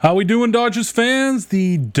How we doing, Dodgers fans?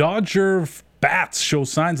 The Dodger Bats show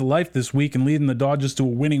signs of life this week and leading the Dodgers to a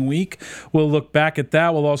winning week. We'll look back at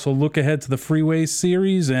that. We'll also look ahead to the Freeway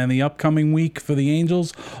Series and the upcoming week for the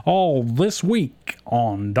Angels, all this week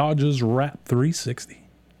on Dodgers Wrap 360.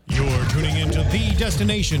 You're tuning into the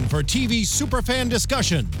destination for TV superfan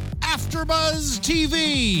discussion, AfterBuzz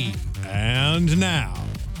TV. And now,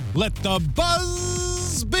 let the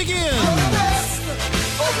buzz begin.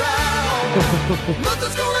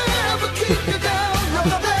 Nothing's gonna ever keep you down. You're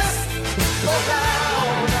the best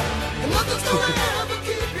around. And nothing's gonna ever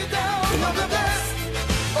keep you down. You're the best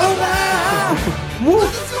around.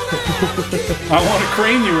 Nothing's gonna ever keep you down. I want to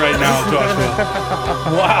crane you right now, Joshua.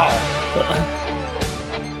 Wow.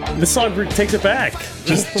 This song takes it back.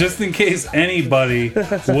 Just in case anybody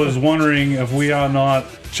was wondering if we are not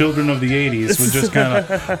children of the 80s, we're just kind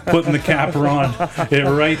of putting the capper on it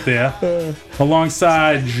right there.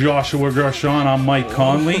 Alongside Joshua Gershon, I'm Mike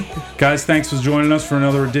Conley. Guys, thanks for joining us for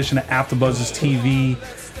another edition of AfterBuzz's TV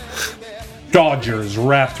Dodgers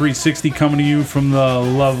Wrap 360, coming to you from the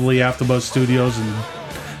lovely AfterBuzz Studios in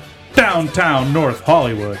downtown North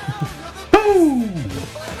Hollywood. Boom!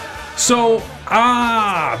 So,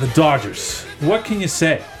 the Dodgers. What can you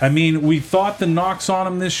say? I mean, we thought the knocks on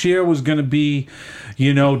them this year was going to be,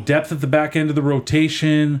 depth at the back end of the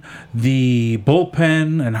rotation, the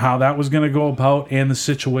bullpen, and how that was going to go about, and the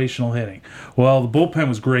situational hitting. Well, the bullpen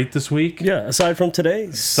was great this week. Yeah, aside from today.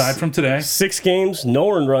 6 games, no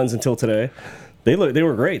earned runs until today. They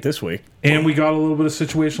were great this week. And we got a little bit of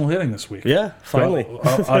situational hitting this week. Yeah, finally.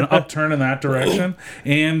 So, an upturn in that direction.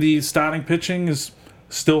 And the starting pitching is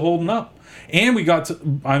still holding up. And we got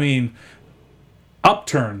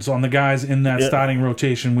upturns on the guys in that starting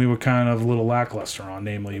rotation we were kind of a little lackluster on,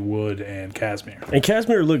 namely Wood and Kazmir. And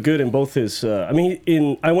Kazmir looked good in both his... I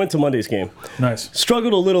went to Monday's game. Nice.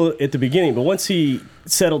 Struggled a little at the beginning, but once he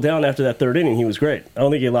settled down after that third inning, he was great. I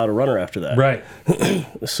don't think he allowed a runner after that. Right.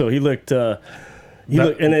 So he looked... and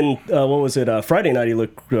then, what was it? Friday night, he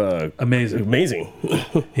looked... amazing.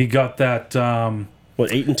 He got that...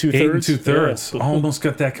 8 2/3? 8 2/3. Yeah. Almost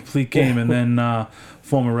got that complete game, and then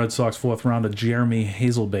former Red Sox fourth rounder Jeremy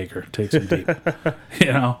Hazelbaker takes him deep.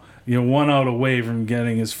 You're 1 out away from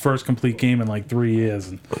getting his first complete game in like 3 years,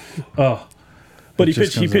 and but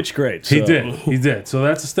he pitched great. So. He did. So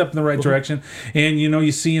that's a step in the right direction. And,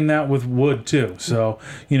 you're seeing that with Wood, too. So,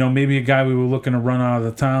 maybe a guy we were looking to run out of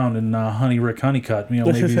the town and Rick Honeycutt,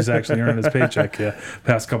 maybe he's actually earned his paycheck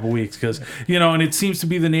past couple weeks. Because, and it seems to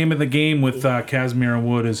be the name of the game with Kazmir and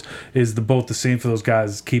Wood is both the same for those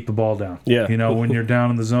guys, keep the ball down. Yeah. When you're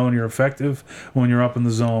down in the zone, you're effective. When you're up in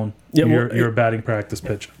the zone, you're a batting practice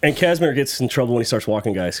pitcher. And Kazmir gets in trouble when he starts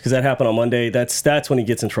walking guys, because that happened on Monday. That's when he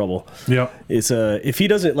gets in trouble. Yep. It's if he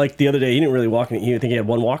doesn't, like the other day, he didn't really walk. I think he had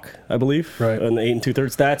one walk, I believe, right, in the 8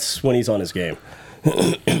 2/3. That's when he's on his game.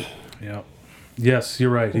 Yeah. Yes, you're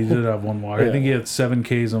right. He did have one walk. Yeah. I think he had 7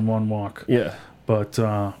 Ks and 1 walk. Yeah. But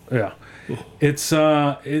it's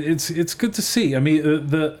good to see. I mean,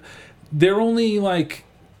 they're only like.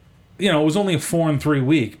 It was only a 4-3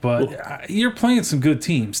 week, but you're playing some good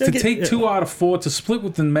teams. To take 2 out of 4, to split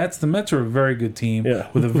with the Mets are a very good team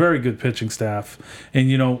with a very good pitching staff.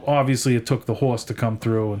 And, obviously it took the horse to come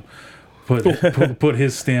through and put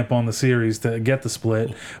his stamp on the series to get the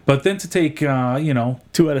split. But then to take, 2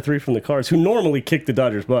 out of 3 from the Cards, who normally kick the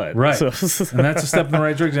Dodgers' butt. Right. So. And that's a step in the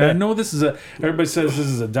right direction. I know everybody says this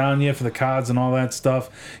is a down year for the Cards and all that stuff,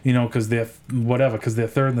 because they're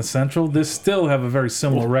third in the Central. They still have a very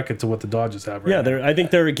similar record to what the Dodgers have right now. I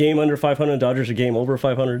think they're a game under 500. Dodgers a game over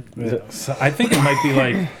 500. Yeah. So I think it might be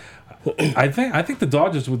like... I think the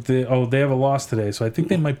Dodgers they have a loss today, so I think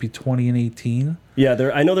they might be 20-18.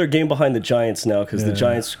 Yeah, I know they're a game behind the Giants now, because the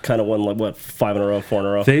Giants kind of won 5 in a row, 4 in a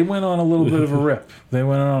row. They went on a little bit of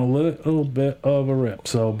a rip.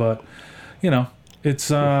 So, but it's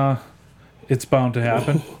bound to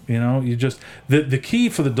happen. You just the key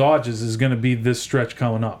for the Dodgers is going to be this stretch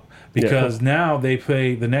coming up, because now they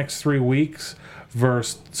play the next 3 weeks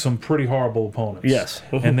versus some pretty horrible opponents. Yes.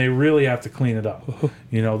 And they really have to clean it up.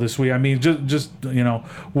 This week. I mean, just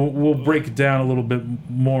we'll break it down a little bit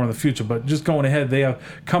more in the future, but just going ahead, they have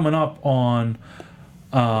coming up on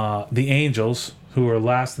the Angels, who are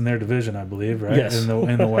last in their division, I believe, right? Yes.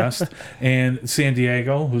 In the West. And San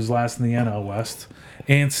Diego, who's last in the NL West.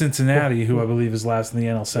 And Cincinnati, who I believe is last in the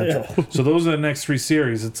NL Central. Yeah. So those are the next 3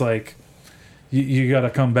 series. It's like you got to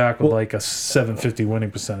come back with like a 750 winning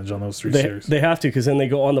percentage on those 3 series. They have to, because then they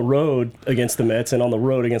go on the road against the Mets and on the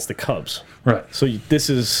road against the Cubs. Right. So you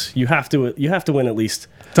have to win at least.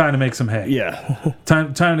 Time to make some hay. Yeah.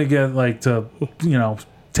 Time to get to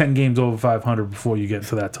 10 games over 500 before you get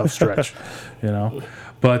to that tough stretch.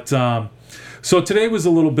 But so today was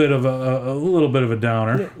a little bit of a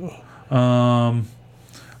downer.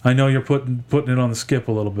 I know you're putting it on the Skip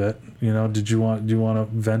a little bit. You know, do you want to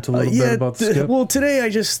vent a little bit about the Skip? Well, today I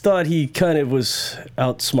just thought he kind of was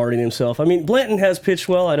outsmarting himself. I mean, Blanton has pitched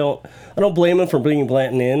well. I don't blame him for bringing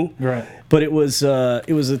Blanton in. Right. But it was a,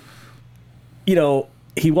 you know,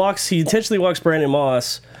 he intentionally walks Brandon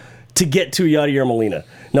Moss to get to Yadier Molina.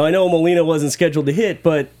 Now I know Molina wasn't scheduled to hit,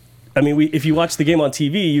 but I mean, if you watch the game on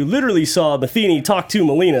TV, you literally saw Matheny talk to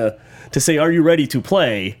Molina to say, "Are you ready to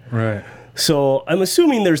play?" Right. So I'm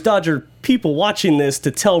assuming there's Dodger people watching this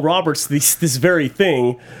to tell Roberts this very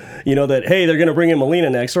thing, you know, that, hey, they're going to bring in Molina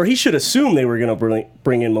next, or he should assume they were going to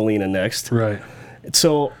bring in Molina next. Right.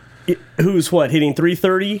 So who's hitting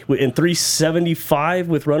 330 and 375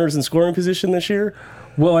 with runners in scoring position this year?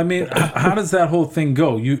 Well, I mean, how does that whole thing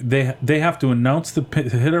go? They have to announce the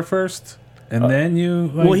hitter first, and then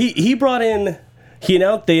you. Well, he brought in.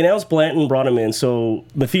 They announced Blanton, brought him in. So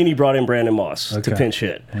Matheny brought in Brandon Moss to pinch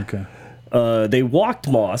hit. Okay. They walked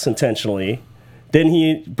Moss intentionally. Then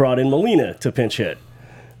he brought in Molina to pinch hit,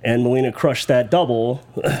 and Molina crushed that double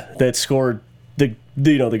that scored the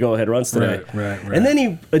go-ahead runs today. Right. And then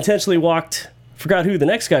he intentionally walked. Forgot who the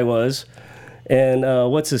next guy was, and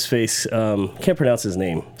what's his face? Can't pronounce his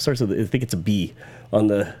name. Starts with I think it's a B on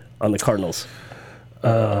the Cardinals.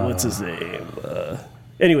 What's his name?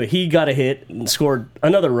 Anyway, he got a hit and scored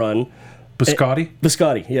another run.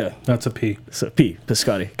 Biscotti, yeah. That's a P. So P.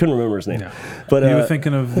 Biscotti. Couldn't remember his name. Yeah. But you were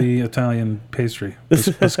thinking of the Italian pastry,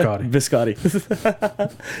 Biscotti.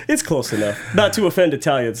 Biscotti. It's close enough. Not to offend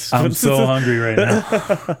Italians. I'm so hungry right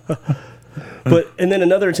now. And then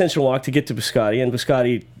another intentional walk to get to Biscotti, and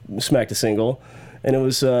Biscotti smacked a single. And it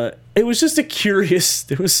was just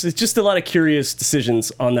a lot of curious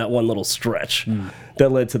decisions on that one little stretch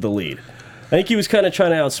that led to the lead. I think he was kind of trying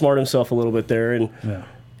to outsmart himself a little bit there, and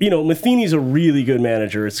you know, Matheny's a really good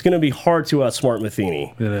manager. It's going to be hard to outsmart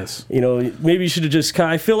Matheny. It is. You know, maybe you should have just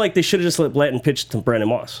I feel like they should have just let Blanton pitch to Brandon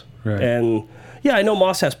Moss. Right. And yeah, I know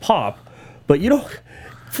Moss has pop, but you know,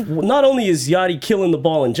 not only is Yachty killing the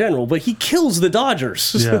ball in general, but he kills the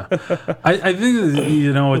Dodgers. Yeah. I think,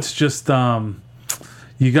 you know, it's just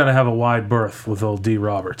you got to have a wide berth with old D.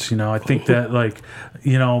 Roberts. You know, I think that, like,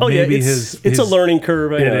 you know, maybe it's a learning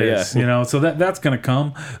curve. It is, you know, so that's going to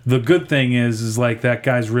come. The good thing is like that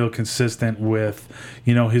guy's real consistent with,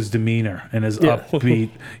 you know, his demeanor and his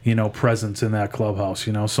upbeat, you know, presence in that clubhouse,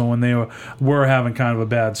 you know. So when they were having kind of a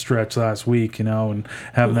bad stretch last week, you know, and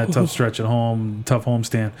having that tough stretch at home, tough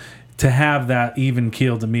homestand, to have that even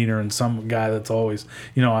keel demeanor and some guy that's always,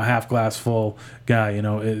 you know, a half glass full guy, you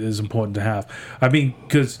know, is important to have. I mean,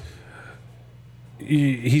 because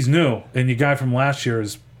he's new, and your guy from last year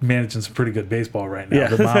is managing some pretty good baseball right now. Yeah.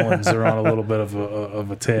 The Marlins are on a little bit of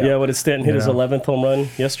a tear. Yeah, what did Stanton hit his 11th home run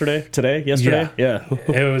yesterday? Yeah.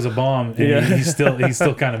 It was a bomb, and he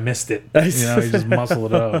still kind of missed it. You know, he just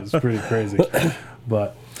muscled it out. It's pretty crazy.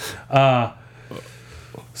 But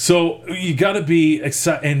so you got to be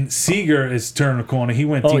excited. And Seager is turning the corner. He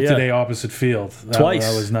went deep today opposite field. Twice.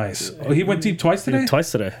 That was nice. Oh, he went deep twice today?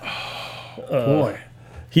 Twice today. Boy.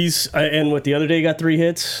 He's and what the other day got 3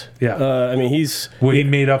 hits. Yeah, I mean he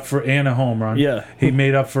made up for and a home run. Yeah, he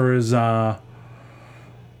made up for his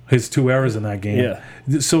 2 errors in that game. Yeah.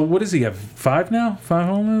 So what does he have? 5 now? 5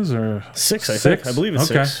 homers or 6? I think. I believe it's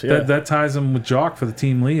 6. Yeah. That ties him with Jock for the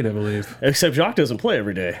team lead, I believe. Except Jock doesn't play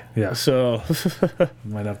every day. Yeah. So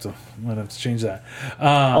might have to change that.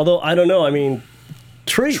 Although I don't know. I mean,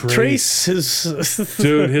 Trace is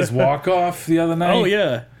dude. His walk off the other night. Oh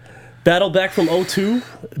yeah. Battle back from 0-2,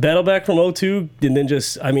 and then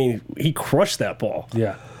he crushed that ball.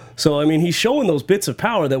 Yeah. So, I mean, he's showing those bits of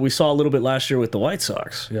power that we saw a little bit last year with the White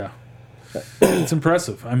Sox. Yeah. It's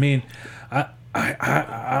impressive. I mean,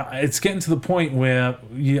 it's getting to the point where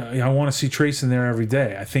I want to see Trace in there every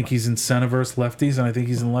day. I think he's in center versus lefties, and I think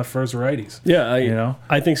he's in left versus righties. Yeah,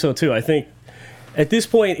 I think so, too. I think at this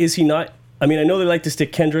point, is he not... I mean, I know they like to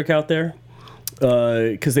stick Kendrick out there,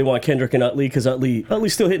 because they want Kendrick and Utley, because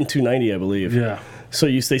Utley's still hitting 290, I believe. Yeah. So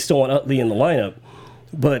they still want Utley in the lineup.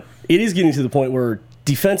 But it is getting to the point where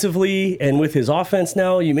defensively and with his offense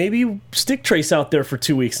now, you maybe stick Trace out there for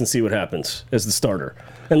 2 weeks and see what happens as the starter.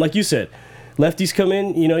 And like you said, lefties come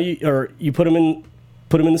in, you know, you put him in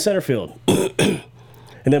the center field, and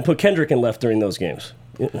then put Kendrick in left during those games.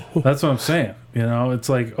 That's what I'm saying. You know, it's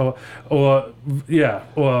like, or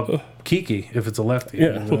Kiki if it's a lefty.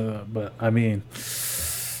 Yeah. But I mean,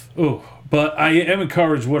 but I am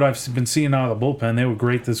encouraged what I've been seeing out of the bullpen. They were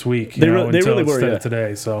great this week. They really were. Instead of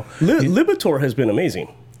today. So Libator has been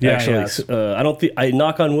amazing. Yeah, actually, I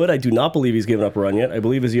knock on wood. I do not believe he's given up a run yet. I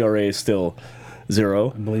believe his ERA is still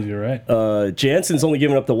 0. I believe you're right. Jansen's only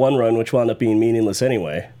given up the 1 run, which wound up being meaningless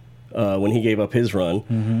anyway when he gave up his run.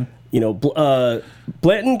 Mm-hmm. You know,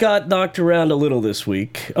 Blanton got knocked around a little this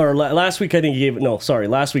week. Or last week, I think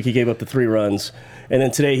last week he gave up the 3 runs. And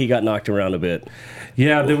then today he got knocked around a bit.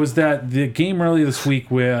 Yeah, there was the game earlier this week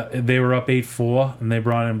where they were up 8-4 and they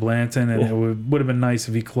brought in Blanton, and it would have been nice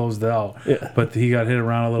if he closed out. Yeah. But he got hit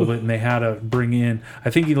around a little bit, and they had to bring in, I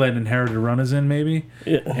think he let inherited runners in maybe.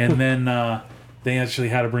 Yeah. And then they actually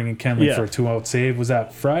had to bring in Kenley Yeah. for a 2-out save. Was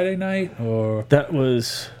that Friday night or? That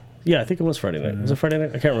was, I think it was Friday night. Was it Friday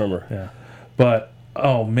night? I can't remember. Yeah. But,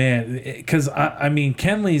 oh man, because I mean,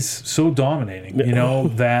 Kenley's so dominating, you know,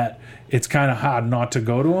 that it's kind of hard not to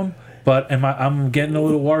go to him. But I'm getting a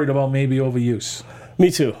little worried about maybe overuse. Me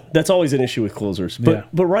too. That's always an issue with closers. But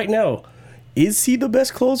right now, is he the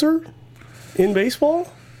best closer in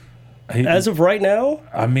baseball? As of right now?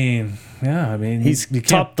 I mean, yeah. I mean, He's you can't-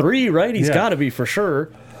 top 3, right? He's Yeah. got to be for sure.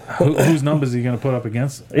 Whose numbers are you going to put up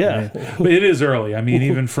against? Yeah. I mean, but it is early. I mean,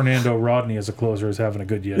 even Fernando Rodney as a closer is having a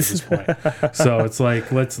good year at this point. So it's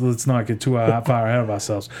like let's not get too far ahead of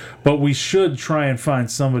ourselves. But we should try and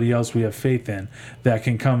find somebody else we have faith in that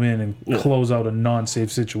can come in and close out a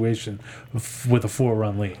non-safe situation with a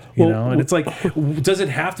 4-run lead. You know, and it's like, does it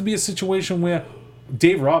have to be a situation where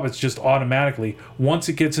Dave Roberts just automatically, once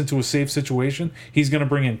it gets into a safe situation, he's going to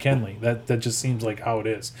bring in Kenley? That just seems like how it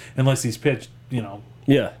is, unless he's pitched, you know.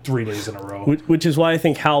 Yeah. 3 days in a row. Which is why I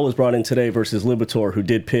think Howell was brought in today versus Libator, who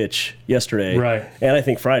did pitch yesterday. Right. And I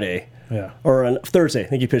think Friday. Yeah. Or on Thursday. I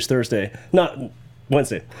think he pitched Thursday. Not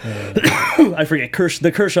Wednesday. I forget.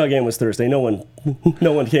 The Kershaw game was Thursday. No one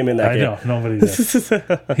came in that I game. know. Nobody did.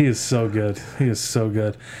 He is so good. He is so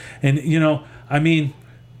good. And, you know, I mean,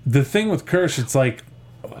 the thing with Kersh, it's like,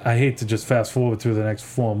 I hate to just fast forward through the next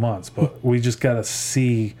 4 months, but we just got to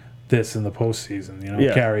see this in the postseason, you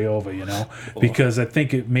know, carry over, you know, because I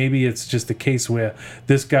think maybe it's just a case where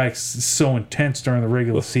this guy's so intense during the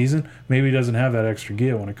regular season, maybe he doesn't have that extra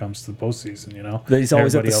gear when it comes to the postseason, you know. That he's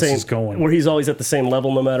always Everybody at the else same, is going. where he's always at the same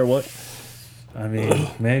level no matter what. I mean,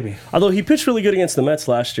 maybe. Although he pitched really good against the Mets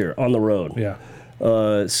last year on the road. Yeah.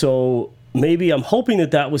 So maybe I'm hoping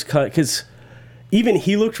that was kind of, because even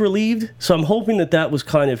he looked relieved. So I'm hoping that was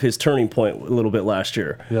kind of his turning point a little bit last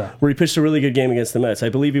year. Yeah. Where he pitched a really good game against the Mets. I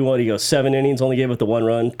believe he goes 7 innings, only gave up the 1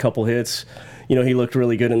 run, couple hits. You know, he looked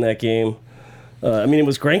really good in that game. I mean, it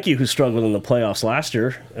was Greinke who struggled in the playoffs last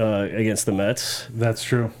year against the Mets. That's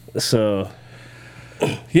true. So,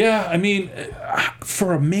 yeah, I mean,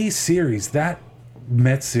 for a May series, that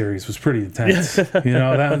Mets series was pretty intense. You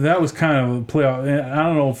know, that was kind of a playoff. I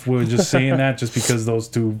don't know if we're just saying that just because those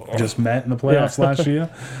two just met in the playoffs last year,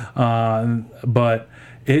 but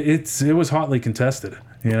it was hotly contested.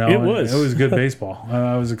 You know, It was good baseball.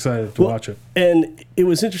 I was excited to watch it. And it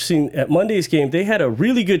was interesting, at Monday's game, they had a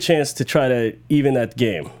really good chance to try to even that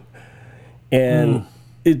game. And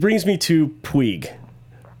it brings me to Puig,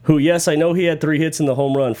 who, yes, I know he had 3 hits in the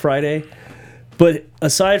home run Friday, but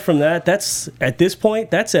aside from that, at this point,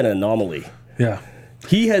 that's an anomaly. Yeah.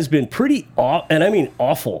 He has been pretty and I mean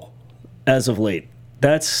awful as of late.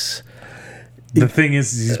 That's The thing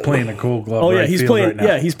is, he's playing a Gold Glove. Oh yeah, right he's field playing. right now.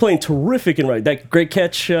 Yeah, he's playing terrific in right. That great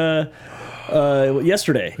catch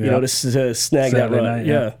yesterday. You know, to snag Saturday that run. night,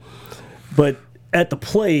 yeah. But at the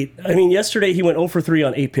plate, I mean, yesterday he went 0 for 3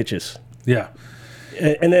 on 8 pitches, Yeah.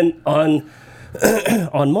 and then on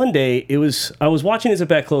on Monday I was watching his at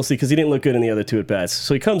bat closely because he didn't look good in the other 2 at bats.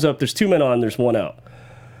 So he comes up. There's 2 men on. There's 1 out.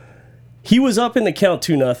 He was up in the count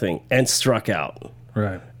 2-0 and struck out.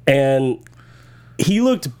 Right. And he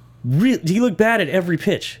looked bad at every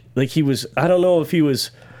pitch. Like he was, I don't know if he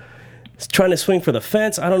was trying to swing for the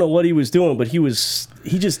fence. I don't know what he was doing, but he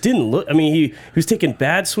just didn't look. I mean, he was taking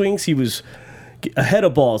bad swings. He was ahead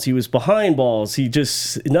of balls. He was behind balls.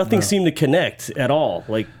 Nothing seemed to connect at all.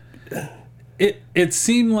 Like It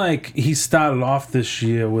seemed like he started off this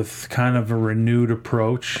year with kind of a renewed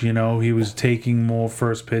approach. You know, he was taking more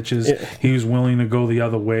first pitches. He was willing to go the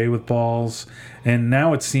other way with balls. And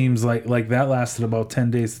now it seems like that lasted about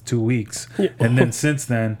 10 days to 2 weeks. And then since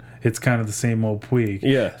then, it's kind of the same old Puig.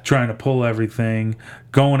 Yeah. Trying to pull everything,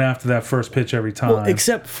 going after that first pitch every time. well,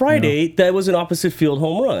 except Friday, that was an opposite field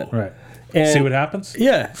home run. Right. And, See what happens?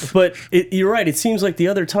 Yeah, but you're right. It seems like the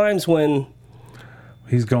other times when.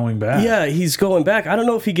 He's going back. Yeah, he's going back. I don't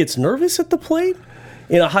know if he gets nervous at the plate.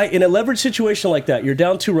 In a leverage situation like that, you're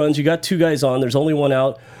down 2 runs, you got 2 guys on, there's only 1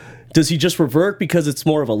 out. Does he just revert because it's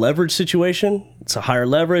more of a leverage situation? It's a higher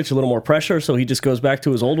leverage, a little more pressure, so he just goes back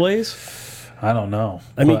to his old ways? I don't know.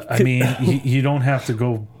 I mean, But, I mean, you don't have to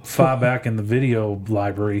go far back in the video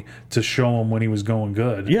library to show him when he was going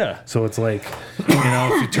good. Yeah. So it's like,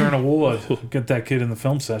 if you turn a ward, get that kid in the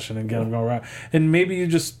film session and get him going right. And maybe you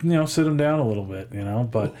just, sit him down a little bit,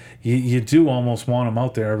 But you do almost want him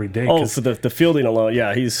out there every day. Oh, for the fielding alone,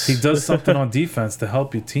 yeah, he does something on defense to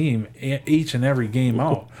help your team each and every game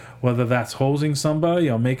out. Whether that's hosing somebody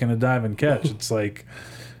or making a dive and catch, it's like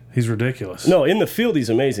he's ridiculous. No, in the field he's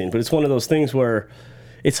amazing, but it's one of those things where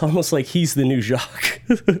it's almost like he's the new Jacques.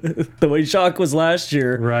 The way Jacques was last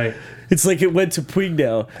year, Right. it's like it went to Puig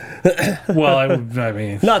now. Well, I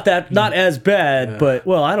mean, Not as bad, but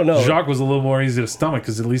I don't know. Jacques was a little more easy to stomach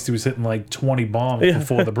because at least he was hitting like 20 bombs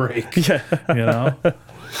before the break. Yeah.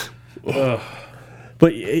 Ugh.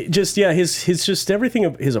 But it just his just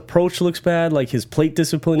everything. His approach looks bad. Like his plate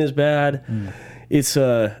discipline is bad. It's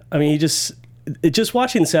he just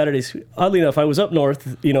watching Saturdays. Oddly enough, I was up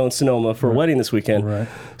north, in Sonoma for a wedding this weekend. Right.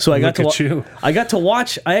 So I got Look to at you. I got to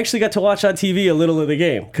watch. I actually got to watch on TV a little of the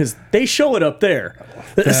game because they show it up there.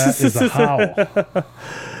 That is a howl.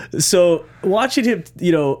 So watching him,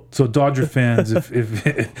 So Dodger fans,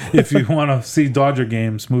 if you want to see Dodger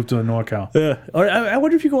games, move to a NorCal. or I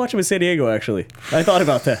wonder if you can watch him in San Diego. Actually, I thought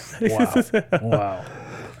about that. Wow.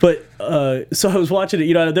 But so I was watching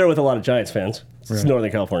it. I'm there with a lot of Giants fans. It's Right.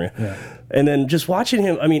 Northern California. Yeah. And then just watching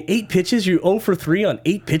him. 8 pitches. You 0 for 3 on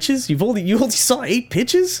 8 pitches. You only saw 8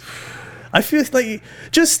 pitches. I feel like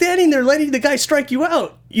just standing there letting the guy strike you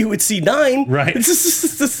out, you would see 9. Right.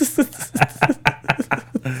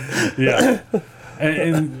 Yeah.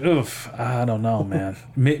 And oof, I don't know, man.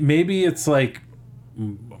 Maybe it's like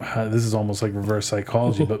this is almost like reverse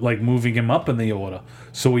psychology, but like moving him up in the order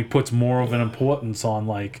so he puts more of an importance on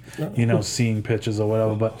seeing pitches or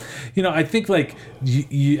whatever. But I think like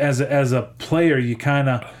you as a player, you kind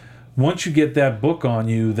of once you get that book on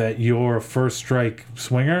you that you're a first strike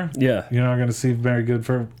swinger, Yeah. you're not going to see very good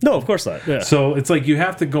for. No, of course not. Yeah. So it's like you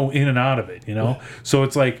have to go in and out of it, So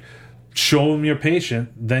it's like show them you're patient,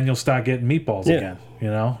 then you'll start getting meatballs Yeah.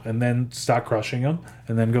 again, and then start crushing them,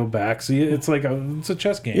 and then go back. So it's like it's a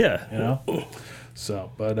chess game, Yeah.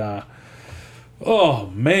 So, but oh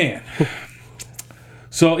man.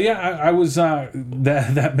 So yeah, I was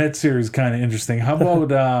that Met series kind of interesting. How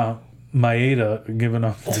about Maeda giving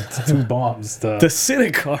up the 2 bombs? The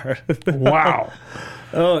Syndergaard. Wow.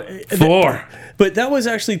 Oh, 4. But that was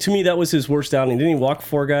actually, to me, that was his worst outing. Didn't he walk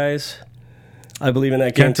 4 guys? I believe in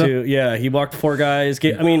that game Kenta? too. Yeah, he walked 4 guys.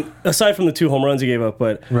 Aside from the 2 home runs he gave up,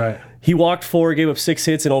 but Right. he walked 4, gave up 6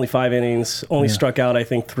 hits in only 5 innings. Only struck out, I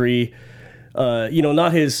think, 3.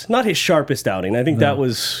 Not his sharpest outing. I think that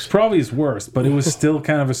was. Probably his worst, but it was still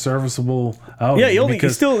kind of a serviceable outing. Yeah, he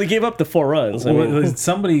because- still gave up the 4 runs.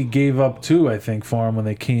 somebody gave up 2, I think, for him when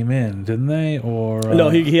they came in, didn't they? Or no,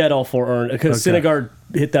 he had all 4 earned because Okay. Syndergaard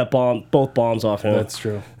hit both bombs off him. That's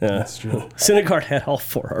true. Yeah. That's true. Syndergaard had all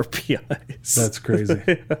 4 RBIs. That's crazy.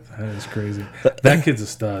 That is crazy. That kid's a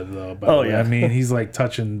stud, though. By the way. yeah. I mean, he's like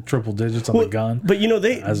touching triple digits on the gun But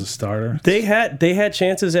they as a starter. They had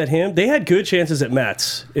chances at him. They had good chances at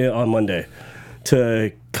Mats on Monday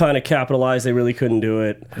to kind of capitalize. They really couldn't do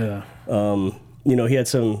it. Yeah. He had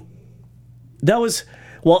some. That was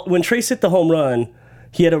when Trace hit the home run.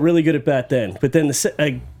 He had a really good at bat then, but then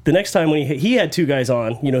the next time when he had 2 guys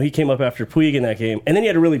on, he came up after Puig in that game, and then he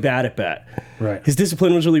had a really bad at bat. Right. His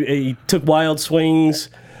discipline was he took wild swings,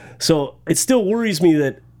 so it still worries me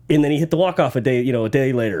that. And then he hit the walk off a day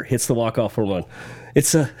later, hits the walk off home run.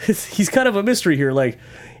 He's kind of a mystery here. Like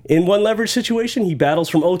in one leverage situation, he battles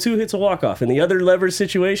from 0-2, hits a walk off. In the other leverage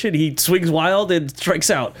situation, he swings wild and strikes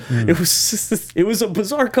out. It was a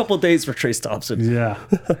bizarre couple of days for Trace Thompson. Yeah.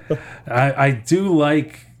 I do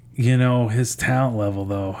like, his talent level,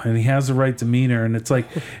 though. And he has the right demeanor. And it's like,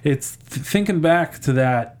 thinking back to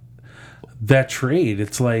that trade,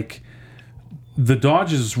 it's like the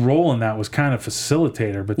Dodgers' role in that was kind of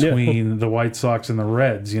facilitator between the White Sox and the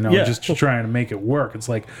Reds, just trying to make it work. It's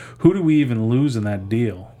like, who do we even lose in that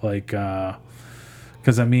deal? Like, because,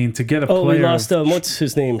 to get a player... Oh, we lost, what's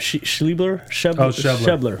his name? Schebler?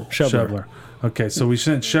 Schebler. Okay, so we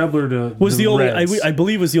sent Schebler to was the only Reds. I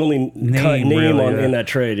believe was the only name really, in that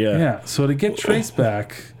trade. Yeah, so to get Trace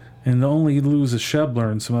back and only lose a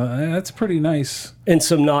Schebler and some that's pretty nice. And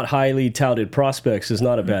some not highly touted prospects is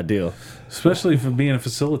not a bad deal. Especially for being a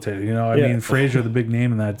facilitator. I mean, Frazier, the big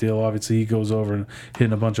name in that deal, obviously he goes over and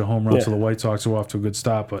hitting a bunch of home runs, so the White Sox are off to a good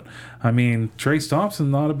start. But, Trace Thompson,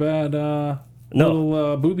 not a bad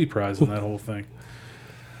little booby prize in that whole thing.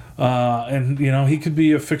 And he could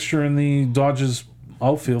be a fixture in the Dodgers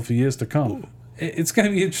outfield for years to come. It's going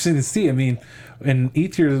to be interesting to see. And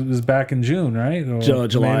Ethier was back in June, right? Or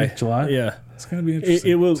July. July? Yeah. It's going to be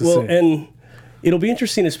interesting. It will, to well, see. and it'll be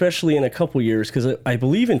interesting, especially in a couple years, because I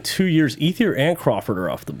believe in 2 years, Ethier and Crawford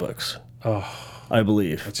are off the books. Oh, I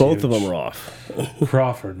believe both of huge. them are off.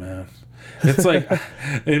 Crawford, man. It's like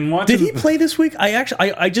in watching. Did he play this week?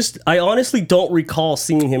 I honestly don't recall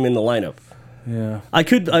seeing him in the lineup. Yeah. I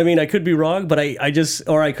could be wrong, but I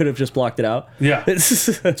could have just blocked it out. Yeah.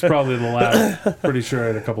 It's probably the latter. Pretty sure I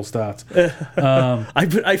had a couple stats.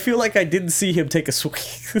 I feel like I didn't see him take a swing.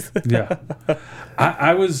 Yeah.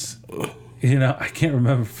 I was, I can't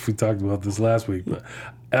remember if we talked about this last week, but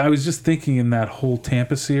I was just thinking in that whole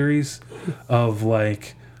Tampa series of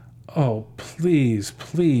like, oh, please,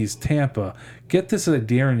 Tampa, get this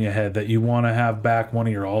idea in your head that you want to have back one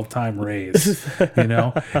of your all-time Rays,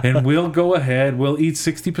 and we'll go ahead, we'll eat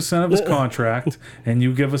 60% of his contract, and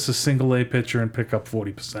you give us a single-A pitcher and pick up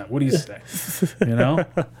 40%. What do you say?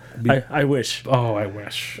 I wish. Oh, I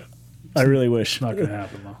wish. I really wish. Not going to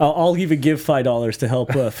happen, though. I'll even give $5 to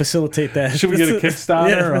help facilitate that. Should we get a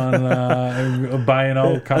Kickstarter on buying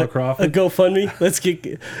out Kyle a Crawford? GoFundMe? Let's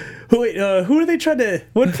get. Who are they trying to?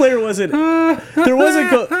 What player was it? There was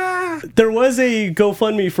a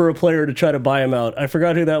GoFundMe for a player to try to buy him out. I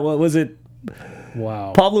forgot who that was. Was it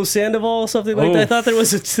Wow. Pablo Sandoval or something like that? I thought there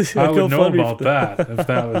was a I would know GoFundMe. about that if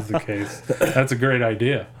that was the case. That's a great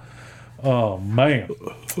idea. Oh, man.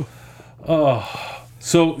 Oh.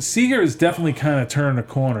 So Seager has definitely kind of turned a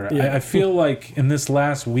corner. Yeah. I feel like in this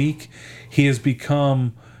last week, he has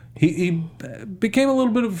become... He became a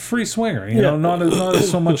little bit of a free swinger, not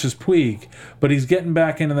as so much as Puig, but he's getting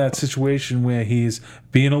back into that situation where he's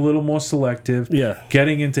being a little more selective,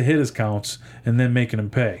 getting into hitters counts, and then making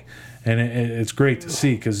them pay. And it's great to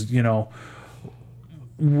see because, we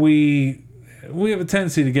have a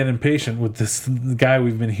tendency to get impatient with this guy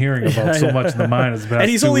we've been hearing about so much in the minors. And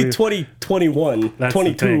he's only 21,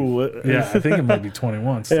 22. Yeah, I think it might be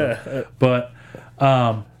 21 still. Yeah. But,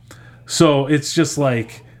 so it's just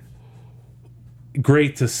like...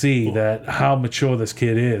 great to see that how mature this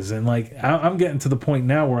kid is, and like I'm getting to the point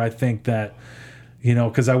now where I think that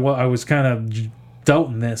because I was kind of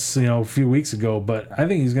doubting this a few weeks ago, but I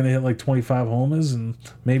think he's going to hit like 25 homers and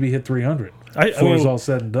maybe hit 300 before it's all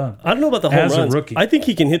said and done. I don't know about the home As runs. a rookie, I think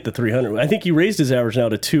he can hit the 300. I think he raised his average now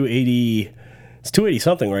to 280. It's 280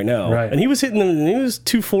 something right now, right? And he was hitting them. He was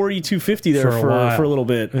 240, 250 there for a little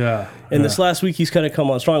bit. Yeah. And this last week he's kind of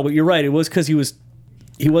come on strong. But you're right. It was because he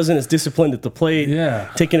wasn't as disciplined at the plate,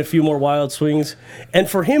 taking a few more wild swings. And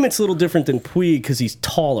for him, it's a little different than Puig because he's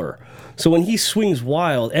taller. So when he swings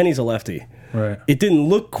wild, and he's a lefty, right, it didn't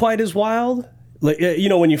look quite as wild. Like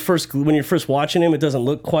when you're first watching him, it doesn't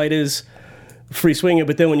look quite as free swinging.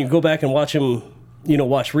 But then when you go back and watch him,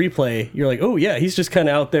 watch replay, you're like, oh yeah, he's just kind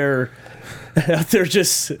of out there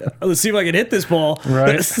just let's see if I can hit this ball.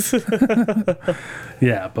 Right.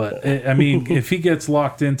 Yeah, but I mean, if he gets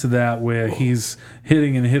locked into that where he's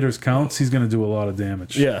hitting in hitters counts, he's going to do a lot of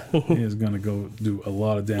damage. Yeah. He is going to go do a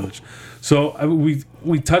lot of damage. So we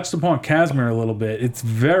touched upon Kazmir a little bit. It's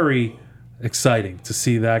very exciting to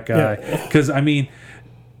see that guy because I mean,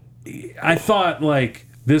 I thought like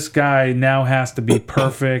this guy now has to be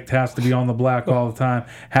perfect, has to be on the black all the time,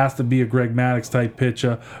 has to be a Greg Maddux type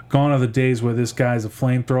pitcher. Gone are the days where this guy's a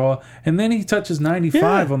flamethrower. And then he touches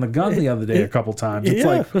 95 on the gun the other day a couple times. It's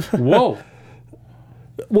like, whoa.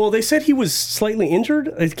 Well, they said he was slightly injured.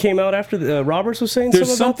 It came out after Roberts was saying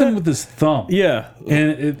there's something about with his thumb. Yeah.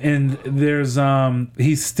 And there's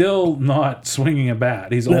he's still not swinging a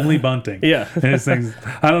bat. He's only bunting. Yeah. And it's things,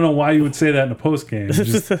 I don't know why you would say that in a post game,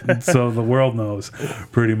 just so the world knows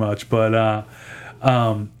pretty much. But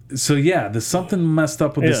so yeah, there's something messed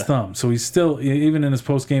up with his thumb. So he's still, even in his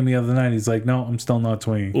post game the other night, he's like, no, I'm still not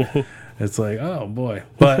swinging. It's like, oh boy.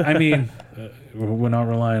 But I mean, we're not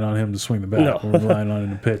relying on him to swing the bat. No. We're relying on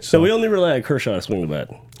him to pitch. So we only rely on Kershaw to swing the bat.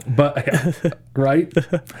 But right.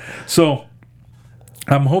 So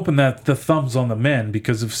I'm hoping that the thumb's on the men,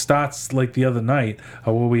 because if starts like the other night,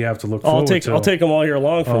 what we have to look forward to. I'll take him all year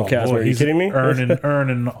long from Kazmir. Are you kidding me?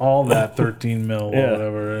 Earning all that 13 mil or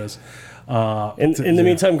whatever it is. In the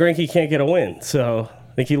meantime, Greinke can't get a win, so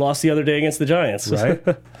I think he lost the other day against the Giants. Right.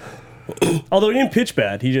 Although he didn't pitch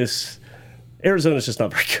bad, Arizona's just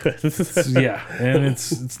not very good. Yeah, and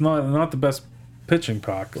it's not the best pitching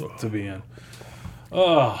park to be in.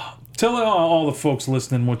 Tell all the folks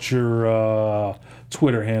listening what your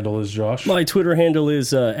Twitter handle is, Josh. My Twitter handle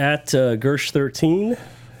is at Gersh13.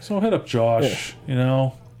 So hit up Josh. He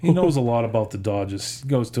knows a lot about the Dodgers. He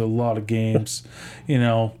goes to a lot of games.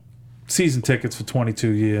 Season tickets for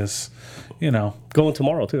 22 years. Going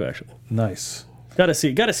tomorrow too, actually. Nice. Gotta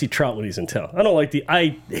see Trout when he's in town.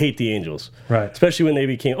 I hate the Angels. Right. Especially when they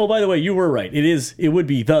became. Oh, by the way, you were right. It would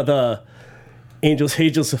be the Angels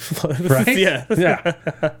Right? Yeah, Yeah.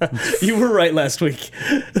 you were right last week.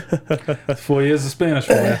 4 years of Spanish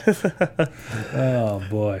for you. Oh,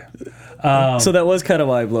 boy. So that was kind of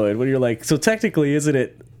mind blowing when you're like, so technically, isn't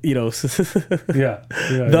it? You know, Yeah.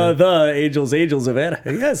 the Angels of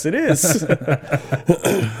Anaheim. Yes, it is.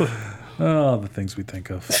 Oh, the things we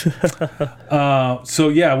think of. So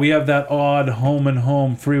yeah, we have that odd home and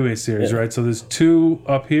home freeway series, right? So there's 2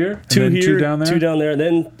 up here, and Two then here, 2 down there, 2 down there, and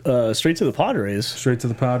then straight to the Padres. straight to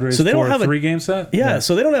the Padres. So they don't for have a a 3-game set. Yeah,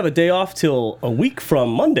 so they don't have a day off till a week from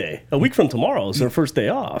Monday. A week from tomorrow is their first day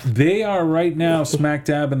off. They are right now smack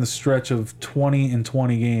dab in the stretch of 20 and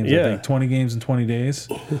 20 games. I Yeah. think 20 games in 20 days,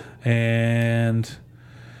 and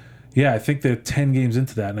yeah, I think they're 10 games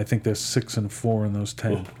into that, and I think they're 6-4 in those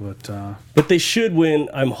 10. But they should win.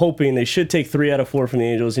 I'm hoping they should take 3 out of 4 from the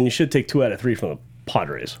Angels, and you should take 2 out of 3 from the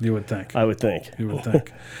Padres. You would think. I would think. You would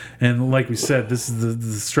think. And like we said, this is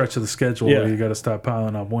the stretch of the schedule Yeah. where you got to start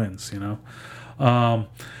piling up wins, you know?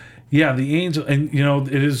 Yeah, the Angel, and you know,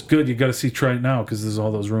 it is good. You got to see Trey now because there's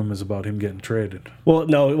all those rumors about him getting traded. Well,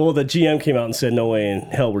 no. Well, the GM came out and said, "No way in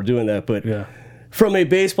hell we're doing that." But Yeah. from a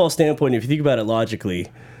baseball standpoint, if you think about it logically,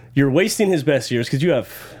 you're wasting his best years because you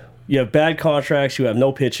have bad contracts, you have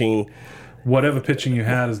no pitching. Whatever pitching you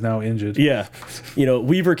had is now injured. Yeah, you know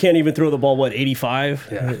Weaver can't even throw the ball. What 85?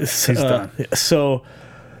 Yeah, he's done. So,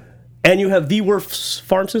 and you have the worst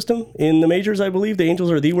farm system in the majors. I believe the Angels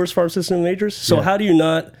are the worst farm system in the majors. So Yeah. how do you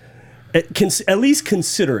not at least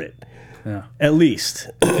consider it? Yeah. At least.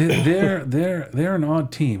 They're an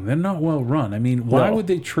odd team. They're not well run. I mean, why No. would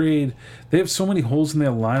they trade? They have so many holes in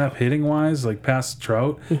their lineup hitting wise, like past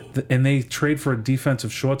Trout, and they trade for a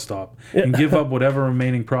defensive shortstop and give up whatever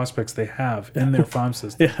remaining prospects they have in their farm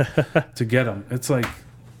system to get them. It's like,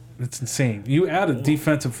 it's insane. You add a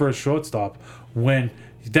defensive first shortstop when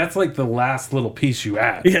that's like the last little piece you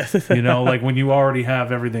add. Yeah. You know, like when you already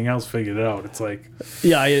have everything else figured out. It's like,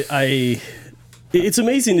 Yeah, it's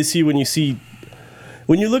amazing to see when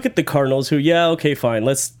you look at the Cardinals, who, yeah, okay, fine.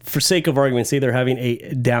 Let's, for sake of argument, say they're having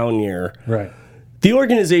a down year. right. The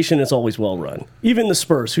organization is always well run. Even the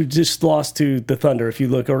Spurs, who just lost to the Thunder, if you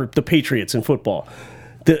look, or the Patriots in football.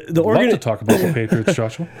 The Love to talk about the Patriots,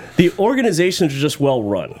 Joshua. the organizations are just well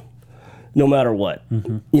run, no matter what.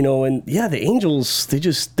 Mm-hmm. You know, and yeah, the Angels,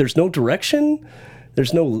 there's no direction.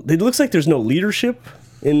 It looks like there's no leadership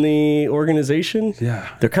in the organization. Yeah.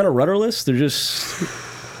 They're kind of rudderless. They're just,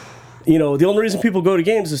 you know, the only reason people go to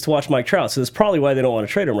games is to watch Mike Trout. So that's probably why they don't want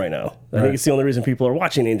to trade him right now. I Right. think it's the only reason people are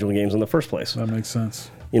watching Angel games in the first place. That makes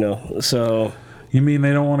sense. You know, so You mean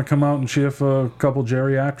they don't want to come out and cheer for a couple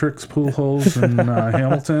geriatrics, Pujols, and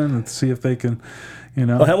Hamilton, and see if they can, you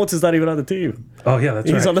know? well, Hamilton's not even on the team. Oh yeah, that's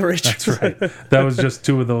right. He's on the Rangers. That's right. That was just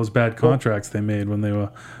 2 of those bad contracts they made when they were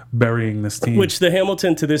burying this team. Which the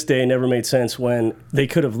Hamilton to this day never made sense when they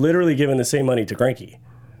could have literally given the same money to Greinke.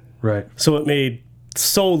 right. So it made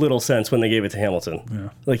so little sense when they gave it to Hamilton. Yeah.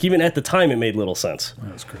 Like even at the time, it made little sense.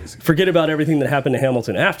 That was crazy. Forget about everything that happened to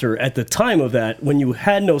Hamilton after. At the time of that, when you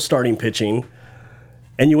had no starting pitching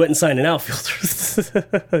and you went and signed an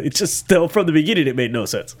outfielder, it just still from the beginning it made no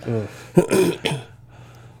sense.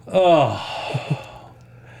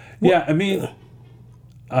 Yeah, I mean,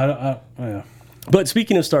 yeah. But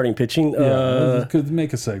speaking of starting pitching, Could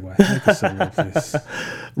make a segue. Make a segue, please.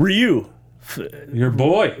 Ryu, Your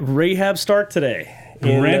boy, Rahab start today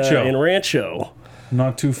in Rancho. in Rancho.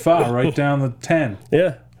 not too far, right down the 10,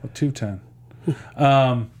 Yeah. 210.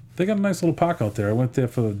 They got a nice little park out there. I went there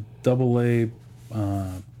for the AA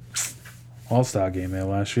All-Star game there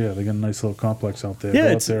last year. They got a nice little complex out there. Yeah,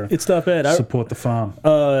 Go out there, it's not bad. support the farm.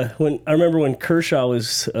 When I remember when Kershaw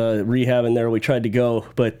was rehabbing there, we tried to go,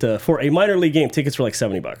 but for a minor league game, tickets were like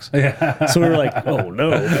 $70. Yeah, So we were like, "Oh no!"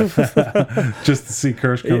 just to see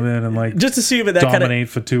Kirsch come in and like Just to see him in that kind of dominate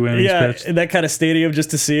for 2 innings pitched. in that kind of stadium,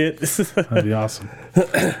 just to see it. That'd be awesome.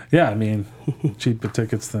 Yeah, I mean, cheaper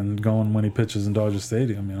tickets than going when he pitches in Dodger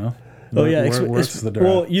Stadium, you know? Oh yeah, Where's the draft?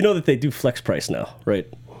 well, you know that they do flex price now, right?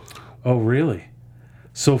 Oh, really?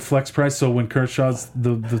 So flex price, so when Kershaw's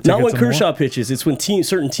the tickets Not when are Kershaw more? pitches; it's when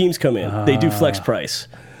certain teams come in. They do flex price.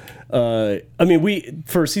 I mean,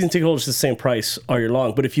 for season ticket holders, it's the same price all year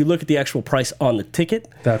long. But if you look at the actual price on the ticket,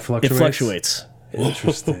 That fluctuates? It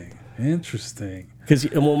fluctuates. Interesting.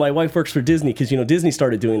 Because my wife works for Disney. Because Disney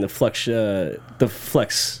started doing the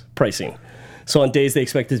flex pricing. So on days they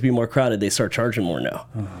expect it to be more crowded, they start charging more now.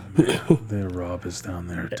 Their Rob is down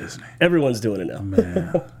there at Disney. Everyone's doing it now.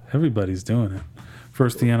 Man, everybody's doing it.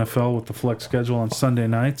 First the NFL with the flex schedule on Sunday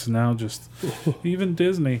nights, and now just even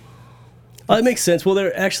Disney. It makes sense. Well,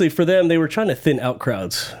 they're actually, for them, they were trying to thin out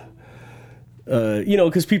crowds.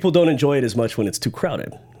 Because people don't enjoy it as much when it's too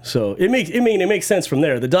crowded. So it makes sense from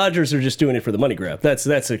there. The Dodgers are just doing it for the money grab. That's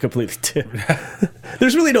a completely.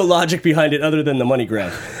 There's really no logic behind it other than the money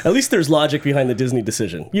grab. At least there's logic behind the Disney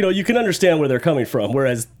decision. You can understand where they're coming from,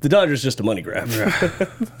 whereas the Dodgers just a money grab.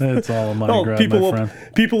 It's all a money grab, friend.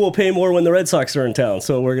 People will pay more when the Red Sox are in town,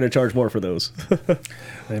 so we're going to charge more for those.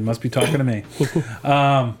 They must be talking to me.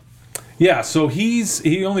 Yeah, so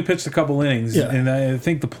he only pitched a couple innings, and I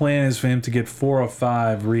think the plan is for him to get 4 or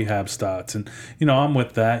 5 rehab starts. And, I'm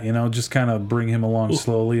with that, just kind of bring him along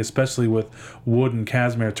slowly, especially with Wood and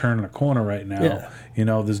Kazmir turning a corner right now.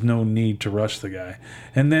 Yeah. There's no need to rush the guy.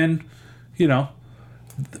 And then,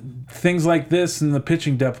 things like this in the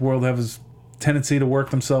pitching depth world have a tendency to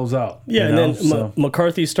work themselves out. Yeah, and then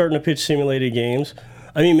McCarthy's starting to pitch simulated games.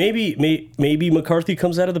 I mean, maybe McCarthy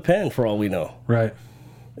comes out of the pen for all we know. Right.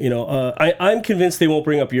 I'm convinced they won't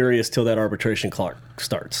bring up Urias till that arbitration clock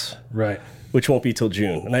starts. Right. Which won't be till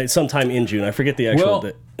June. And sometime in June. I forget the actual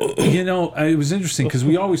date. It was interesting because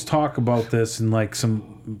we always talk about this in like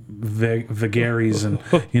some vagaries and,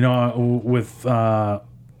 with,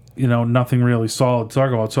 nothing really solid to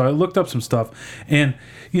talk about. So I looked up some stuff. And,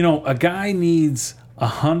 a guy needs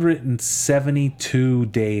 172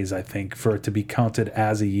 days, I think, for it to be counted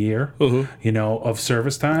as a year, of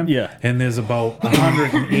service time. Yeah. And there's about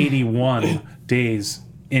 181 days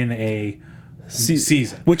in a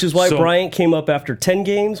season. Which is why Bryant came up after 10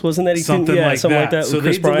 games, wasn't that? Something like that. So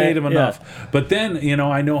they delayed him enough. Yeah. But then,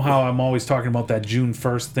 I know how I'm always talking about that June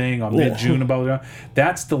 1st thing, or mid-June about it.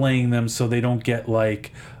 That's delaying them so they don't get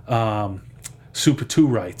like Super 2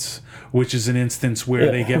 rights, which is an instance where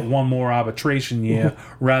they get one more arbitration year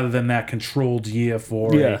rather than that controlled year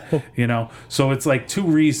for so it's like 2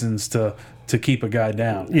 reasons to keep a guy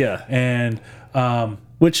down. Yeah. And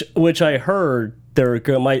which I heard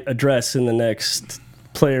they might address in the next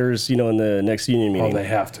players, in the next union meeting. Oh, they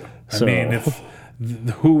have to. I mean, if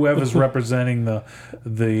whoever's representing the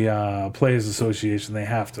Players Association, they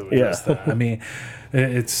have to address that. I mean,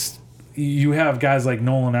 it's you have guys like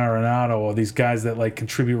Nolan Arenado or these guys that like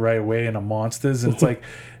contribute right away and are monsters, and it's like,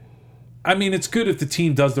 I mean, it's good if the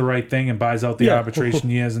team does the right thing and buys out the arbitration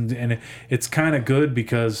years, and it's kind of good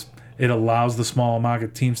because it allows the smaller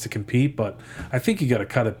market teams to compete. But I think you got to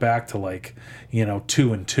cut it back to like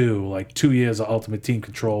 2 and 2, like 2 years of ultimate team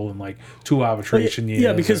control and like 2 arbitration years.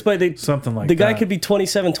 Yeah, because by something like the that. guy could be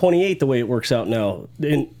 27, 28 the way it works out now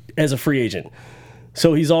as a free agent.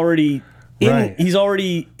 So he's already. He's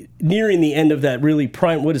already nearing the end of that really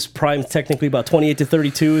prime. What is prime technically? About 28 to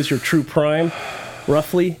 32 is your true prime,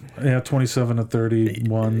 roughly. Yeah, 27 to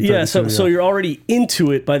 31. Yeah, so you're already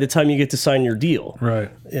into it by the time you get to sign your deal. Right.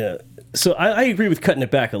 Yeah. So I agree with cutting it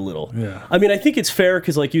back a little. Yeah. I mean, I think it's fair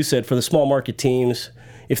because, like you said, for the small market teams,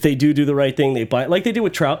 if they do the right thing, they buy, like they did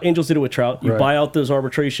with Trout. Angels did it with Trout. You buy out those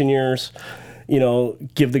arbitration years.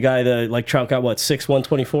 Give the guy like Trout got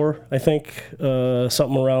 124, I think,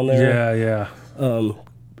 something around there. Yeah.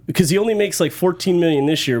 Because he only makes like $14 million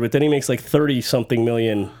this year, but then he makes like 30 something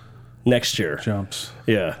million next year. Jumps.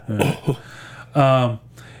 Yeah.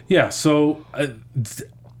 So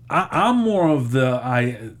I'm more of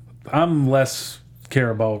I'm less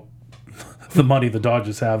care about the money the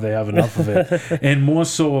Dodgers have. They have enough of it, and more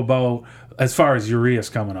so about as far as Urias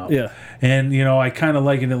coming up. Yeah. And, I kind of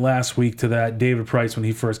likened it last week to that David Price when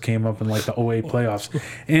he first came up in like the 08 playoffs.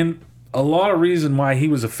 And a lot of reason why he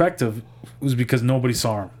was effective was because nobody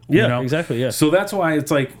saw him. Yeah, exactly, yeah. So that's why it's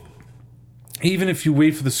like, even if you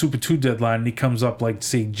wait for the Super 2 deadline and he comes up like,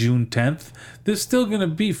 say, June 10th, there's still going to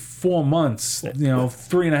be 4 months,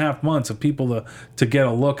 3.5 months of people to get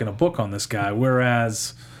a look and a book on this guy.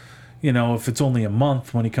 Whereas... if it's only a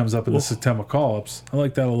month when he comes up in the September call-ups, I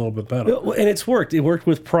like that a little bit better. And it's worked. It worked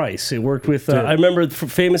with Price. It worked with, I remember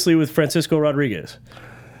famously with Francisco Rodriguez.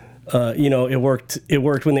 It worked. It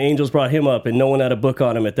worked when the Angels brought him up and no one had a book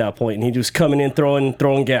on him at that point, and he just coming in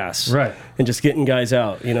throwing gas, right, and just getting guys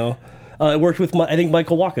out. It worked with, I think,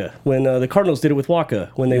 Michael Wacha when the Cardinals did it with Wacha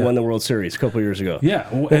when they won the World Series a couple of years ago. Yeah,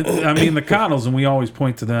 I mean, the Cardinals, and we always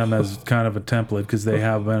point to them as kind of a template because they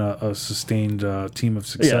have been a sustained team of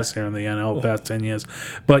success here in the NL the past 10 years.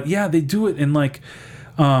 But, yeah, they do it in, like,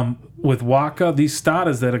 with Wacha, these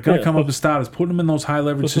starters that are going to come up as starters, put them in those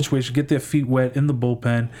high-leverage situations, get their feet wet in the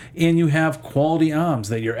bullpen, and you have quality arms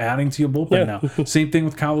that you're adding to your bullpen now. Same thing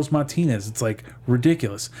with Carlos Martinez. It's, like,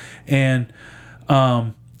 ridiculous. And...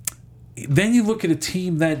 then you look at a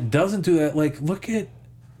team that doesn't do that. Like, look at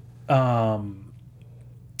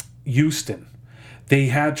Houston. They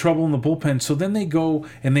had trouble in the bullpen, so then they go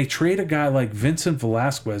and they trade a guy like Vincent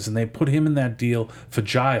Velasquez, and they put him in that deal for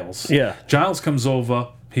Giles. Yeah. Giles comes over,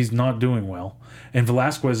 He's not doing well. And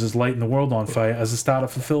Velasquez is lighting the world on fire as a starter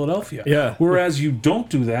for Philadelphia. Yeah. Whereas you don't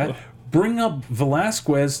do that. Bring up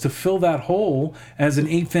Velasquez to fill that hole as an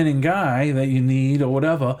 8th inning guy that you need or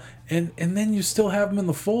whatever, and then you still have him in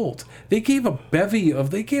the fold. They gave a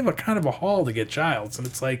kind of a haul to get Childs, and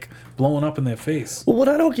it's like blowing up in their face. Well, what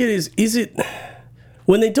I don't get is it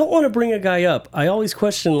when they don't want to bring a guy up, I always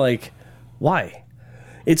question, like, why?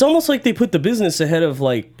 It's almost like they put the business ahead of,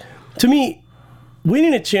 like, to me,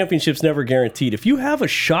 winning a championship's never guaranteed. If you have a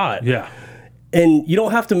shot, Yeah. and you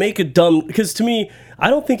don't have to make a dumb, because to me, I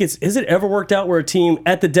don't think has it ever worked out where a team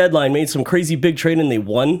at the deadline made some crazy big trade and they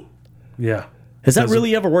won? Yeah. Has that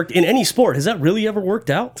really ever worked in any sport? Has that really ever worked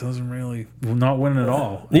out? Doesn't really, not winning at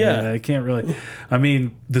all. Yeah. I can't really. I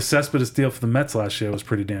mean, the Cespedes deal for the Mets last year was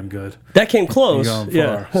pretty damn good. That came close. Gone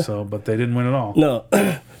Yeah. far, so, but they didn't win at all. No,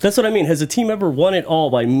 that's what I mean. Has a team ever won it all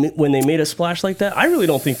by when they made a splash like that? I really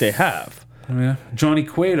don't think they have. Yeah, Johnny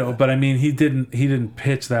Cueto, but I mean, he didn't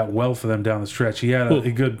pitch that well for them down the stretch. He had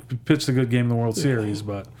pitched a good game in the World Series,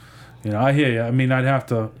 but I hear you. I mean, I'd have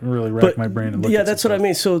to really rack my brain and look. Yeah, at that's what I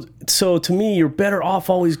mean. So to me, you're better off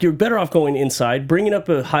going inside, bringing up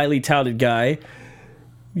a highly touted guy.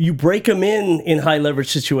 You break him in high leverage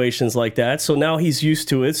situations like that. So now he's used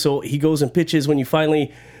to it. So he goes and pitches when you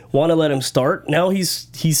finally want to let him start. Now he's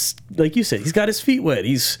like you said, he's got his feet wet.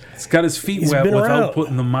 He's got his feet wet been without around.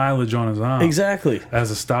 putting the mileage on his arm. Exactly.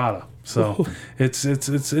 As a starter. So it's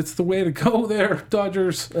the way to go there,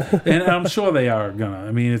 Dodgers. And I'm sure they are gonna.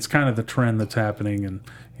 I mean, it's kind of the trend that's happening, and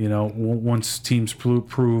once teams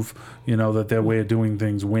prove that their way of doing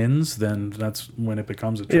things wins, then that's when it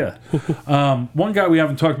becomes a trend. Yeah. One guy we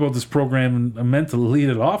haven't talked about this program, and I meant to lead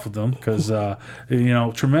it off with him because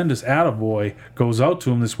tremendous attaboy goes out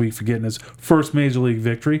to him this week for getting his first major league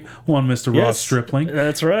victory. One Mr. Ross Stripling.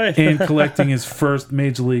 That's right. And collecting his first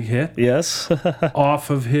major league hit. Yes. Off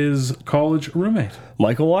of his college roommate,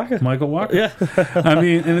 Michael Walker. Yeah. I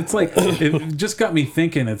mean, and it's like, it just got me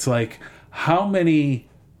thinking, it's like, how many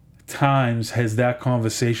times has that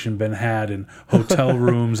conversation been had in hotel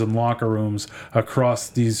rooms and locker rooms across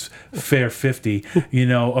these fair 50,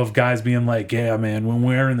 of guys being like, yeah, man, when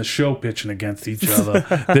we're in the show pitching against each other,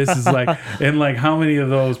 this is like, and like how many of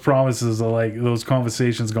those promises are like, those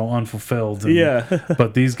conversations go unfulfilled. And,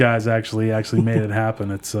 but these guys actually made it happen.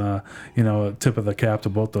 It's, a tip of the cap to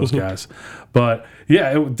both those guys. But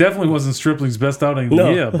yeah, it definitely wasn't Stripling's best outing of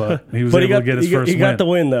the year, but he was able to get his first win. He got the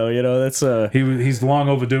win though, that's he's long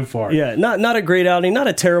overdue for it. Yeah, not a great outing, not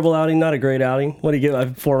a terrible outing, not a great outing. What did he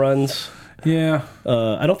get? 4 runs. Yeah.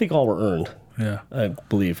 I don't think all were earned. Yeah, I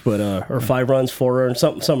believe, but or 5 runs, 4 earned,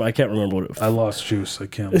 something. I can't remember what it was. I lost juice. I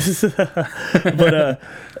can't. But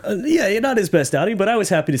yeah, not his best outing. But I was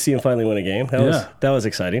happy to see him finally win a game. That was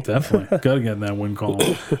exciting. Definitely got to get in that win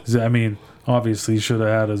column. I mean, obviously, he should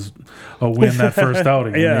have had a win that first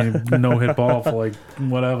outing. Yeah. I mean, no hit ball for like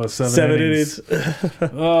whatever 7 innings.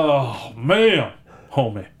 Oh man,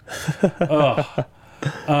 homie.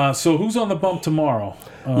 So who's on the bump tomorrow?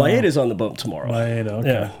 Maeda's on the bump tomorrow. Maeda, okay.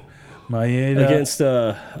 Yeah. Maeda Against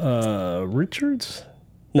Richards?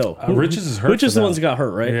 No. Richards is hurt. Richards for the them. ones that got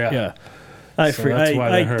hurt, right? Yeah. I So that's why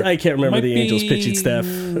they're hurt. can't remember Might the Angels' be pitching staff.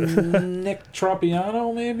 Nick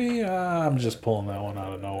Tropiano, maybe? I'm just pulling that one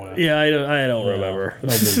out of nowhere. Yeah, I don't remember. No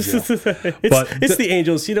big deal. It's the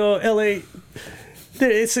Angels. LA.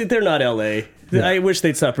 They're not LA. Yeah. I wish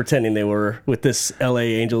they'd stop pretending they were with this LA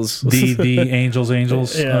Angels. The Angels.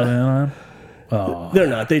 Yeah. Oh. They're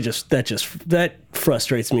not. That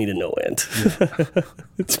frustrates me to no end. Yeah.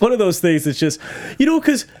 It's one of those things that's just,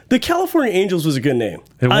 because the California Angels was a good name.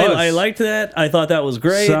 It was. I liked that. I thought that was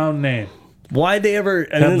great. Sound name. Why'd they ever?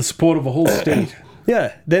 And Had then, the support of a whole state.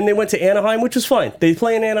 yeah. Then they went to Anaheim, which was fine. They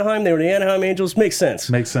play in Anaheim. They were the Anaheim Angels. Makes sense.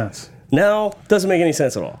 Makes sense. Now, doesn't make any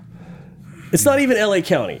sense at all. It's not even LA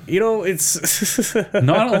County. It's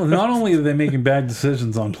Not only are they making bad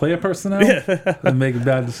decisions on player personnel, they're making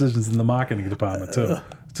bad decisions in the marketing department too.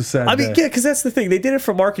 It's a sad I mean, day. yeah, because that's the thing. They did it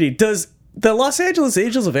for marketing. Does the Los Angeles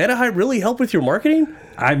Angels of Anaheim really help with your marketing?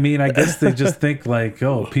 I mean, I guess they just think like,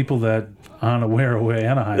 people that aren't aware of where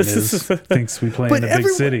Anaheim is thinks we play in a big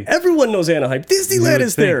city. Everyone knows Anaheim. Disneyland would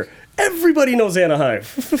is there. Everybody knows Anaheim.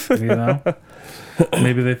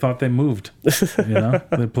 Maybe they thought they moved.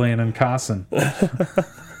 They're playing in Carson.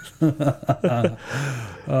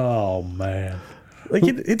 Oh man. Like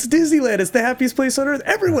it's Disneyland. It's the happiest place on earth.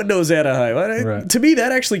 Everyone knows Anaheim. Right. To me,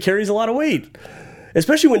 that actually carries a lot of weight,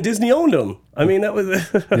 especially when Disney owned them. I mean, that was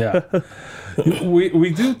Yeah.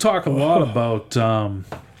 We do talk a lot about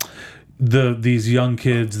these young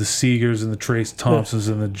kids, the Seagers and the Trace Thompsons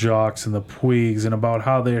and the Jocks and the Puigs, and about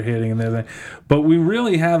how they're hitting and everything. But we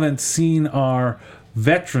really haven't seen our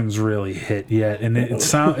veterans really hit yet, and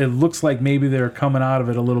it looks like maybe they're coming out of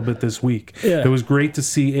it a little bit this week. Yeah. It was great to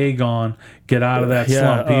see Aegon get out of that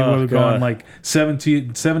slump. He would have gone like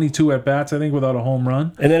 72 at bats, I think, without a home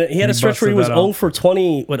run. And then he had a stretch where he was 0 for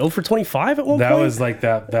 20, 0 for 25 at one point? That was like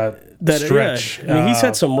that stretch. Yeah. I mean, he's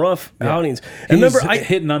had some rough outings. And And remember,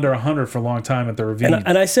 hitting under 100 for a long time at the Ravine.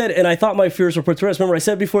 and I thought my fears were put to rest. Remember, I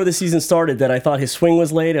said before the season started that I thought his swing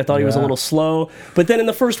was late. I thought he was a little slow. But then in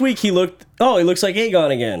the first week, he looks like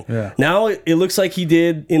Aegon again. Yeah. Now it looks like he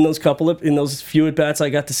did in those few at bats I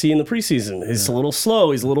got to see in the preseason. He's a little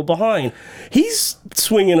slow. He's a little behind. He's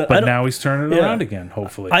swinging. But now he's turning it around again.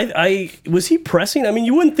 Hopefully, was he pressing? I mean,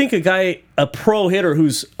 you wouldn't think a pro hitter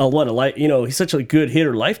who's he's such a good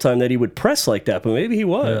hitter lifetime that he would press like that, but maybe he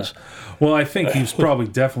was. Yeah. Well, I think he's probably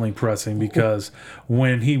definitely pressing because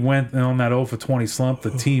when he went on that 0 for 20 slump,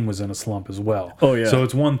 the team was in a slump as well. Oh, yeah. So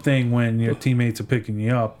it's one thing when your teammates are picking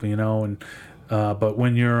you up, and but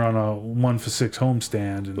when you're on a 1 for 6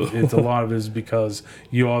 homestand, and it's a lot of it is because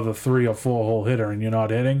you are the 3 or 4 hole hitter and you're not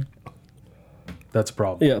hitting. That's a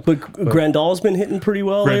problem. Yeah, but Grandal's been hitting pretty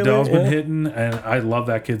well Grandal's lately. been hitting, and I love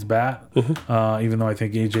that kid's bat. Even though I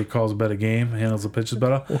think AJ calls a better game, handles the pitches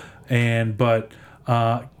better, but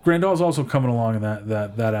Grandal's also coming along in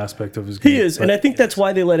that aspect of his game. He is, and I think that's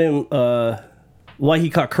why they let him. Why he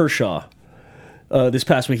caught Kershaw this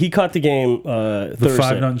past week. He caught the game Thursday. The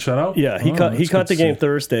 5-0 shutout. Yeah, he caught the game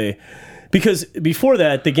Thursday. Because before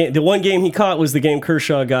that, the one game he caught was the game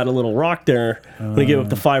Kershaw got a little rocked there when he gave up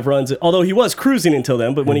the 5 runs. Although he was cruising until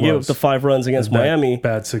then, but when he gave up the 5 runs against Miami,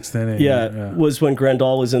 bad 6th inning. Yeah, was when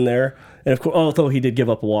Grandal was in there, and of course, although he did give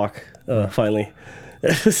up a walk finally.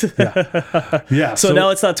 Yeah. So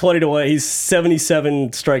now it's not 20-1. He's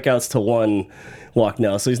 77 strikeouts to 1 walk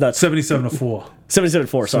now. So he's not 77-4.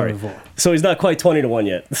 77-4. Sorry. 74. So he's not quite 20-1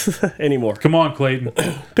 yet anymore. Come on, Clayton.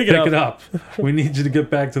 Pick it up. We need you to get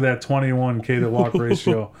back to that 21 K to walk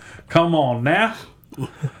ratio. Come on now.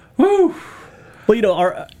 Woo.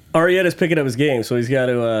 Well, Arrieta's picking up his game, so he's got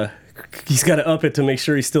to up it to make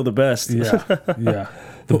sure he's still the best. Yeah.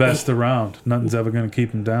 The best around. Nothing's ever going to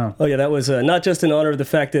keep him down. Oh yeah, that was not just in honor of the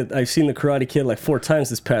fact that I've seen the Karate Kid like 4 times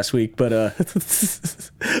this past week, but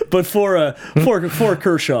but for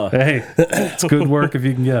Kershaw. Hey, it's good work if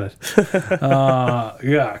you can get it.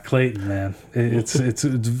 Clayton, man,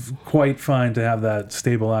 it's quite fine to have that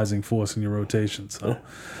stabilizing force in your rotation. So,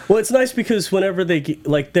 well, it's nice because whenever they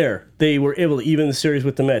were able to even the series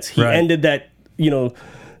with the Mets. He ended that,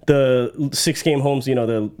 the 6 game homes,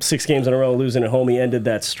 the 6 games in a row losing at home. He ended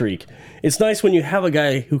that streak. It's nice when you have a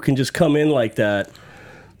guy who can just come in like that.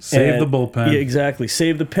 Save the bullpen. Yeah, exactly.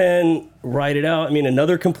 Save the pen, ride it out. I mean,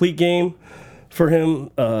 another complete game for him.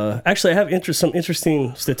 Actually, I have some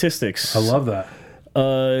interesting statistics. I love that.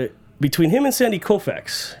 Between him and Sandy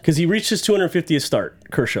Koufax, because he reached his 250th start,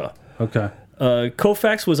 Kershaw. Okay.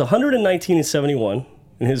 Koufax was 119-71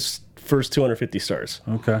 in his first 250 starts.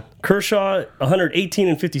 Okay. Kershaw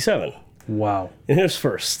 118-57 Wow. in his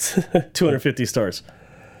first 250 starts.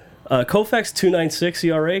 Koufax 2.96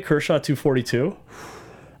 ERA, Kershaw 2.42.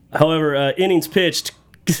 However, innings pitched,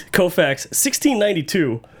 Koufax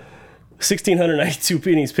 1,692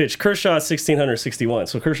 innings pitched. Kershaw 1,661.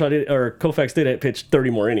 So Koufax did pitch 30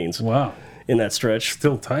 more innings. Wow. In that stretch.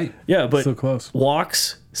 Still tight. Yeah, but still close.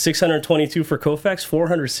 Walks 622 for Koufax,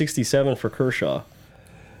 467 for Kershaw.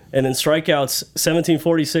 And then strikeouts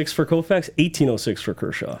 1746 for Koufax, 1806 for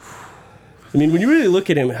Kershaw. I mean, when you really look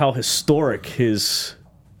at him, how historic he's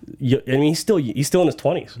still in his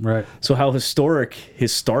 20s. Right. So how historic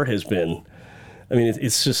his start has been. I mean,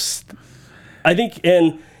 it's just, I think,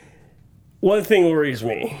 and one thing worries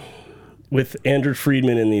me with Andrew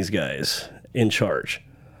Friedman and these guys in charge.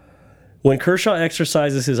 When Kershaw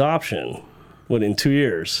exercises his option, in 2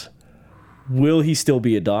 years, will he still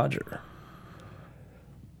be a Dodger?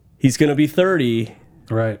 He's going to be 30.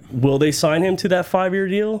 Right. Will they sign him to that 5-year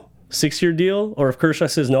deal, 6-year deal? Or if Kershaw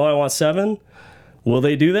says, no, I want 7, will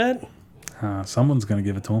they do that? Someone's going to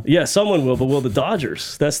give it to him. Yeah, someone will, but will the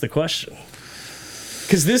Dodgers? That's the question.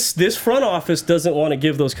 Because this front office doesn't want to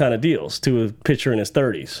give those kind of deals to a pitcher in his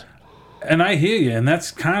 30s. And I hear you, and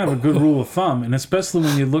that's kind of a good rule of thumb, and especially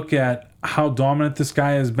when you look at how dominant this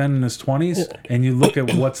guy has been in his 20s, and you look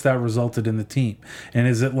at what's that resulted in the team. And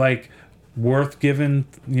is it like worth giving,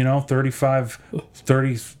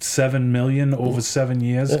 37 million over 7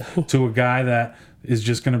 years to a guy that is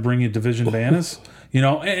just going to bring you division banners?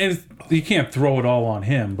 And you can't throw it all on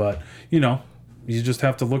him, but you just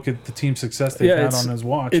have to look at the team success they've had on his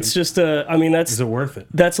watch. It's just, is it worth it?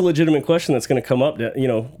 That's a legitimate question that's going to come up,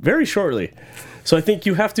 very shortly. So I think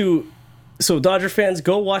you have to. So Dodger fans,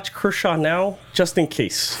 go watch Kershaw now, just in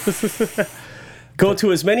case. Go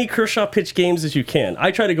to as many Kershaw pitch games as you can.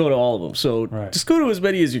 I try to go to all of them, so Right. just go to as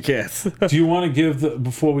many as you can. Do you want to give,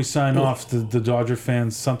 before we sign off, the Dodger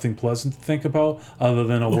fans something pleasant to think about, other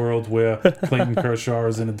than a world where Clayton Kershaw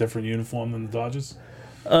is in a different uniform than the Dodgers?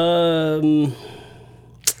 Um,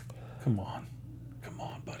 Come on,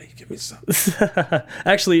 buddy, give me something.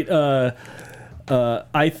 actually,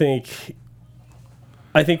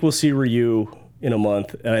 I think we'll see Ryu in a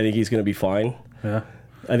month, and I think he's going to be fine. Yeah.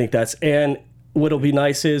 I think that's, and what'll be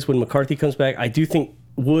nice is when McCarthy comes back, I do think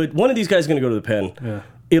one of these guys is going to go to the pen. Yeah.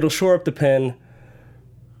 It'll shore up the pen.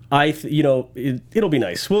 It'll be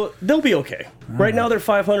nice. Well, they'll be okay. Right now they're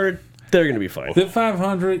 500. They're going to be fine. They're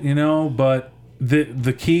 500, but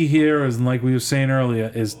the key here is, like we were saying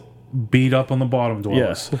earlier, is beat up on the bottom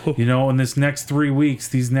dwellers. Yes. In this next 3 weeks,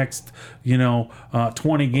 these next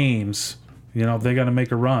 20 games, they got to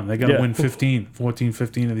make a run. They got to win 15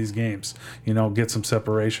 of these games. Get some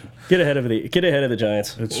separation. Get ahead of the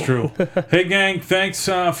Giants. It's true. Hey, gang, thanks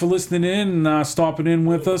for listening in and stopping in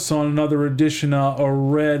with us on another edition of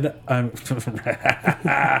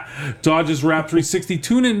Dodgers Wrap 360.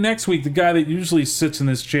 Tune in next week. The guy that usually sits in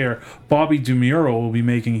this chair, Bobby DeMuro, will be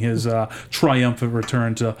making his triumphant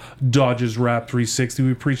return to Dodgers Wrap 360.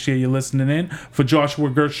 We appreciate you listening in. For Joshua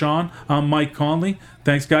Gershon, I'm Mike Conley.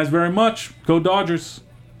 Thanks, guys, very much. Go Dodgers.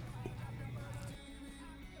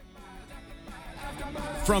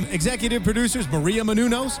 From executive producers Maria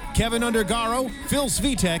Menounos, Kevin Undergaro, Phil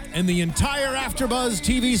Svitek, and the entire AfterBuzz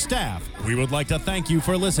TV staff, we would like to thank you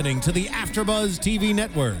for listening to the AfterBuzz TV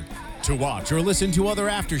network. To watch or listen to other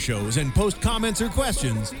after shows and post comments or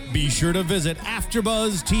questions, be sure to visit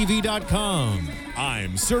AfterBuzzTV.com.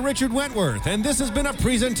 I'm Sir Richard Wentworth, and this has been a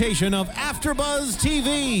presentation of AfterBuzz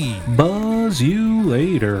TV. Buzz you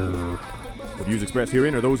later. The views expressed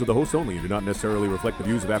herein are those of the hosts only and do not necessarily reflect the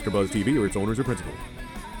views of AfterBuzz TV or its owners or principals.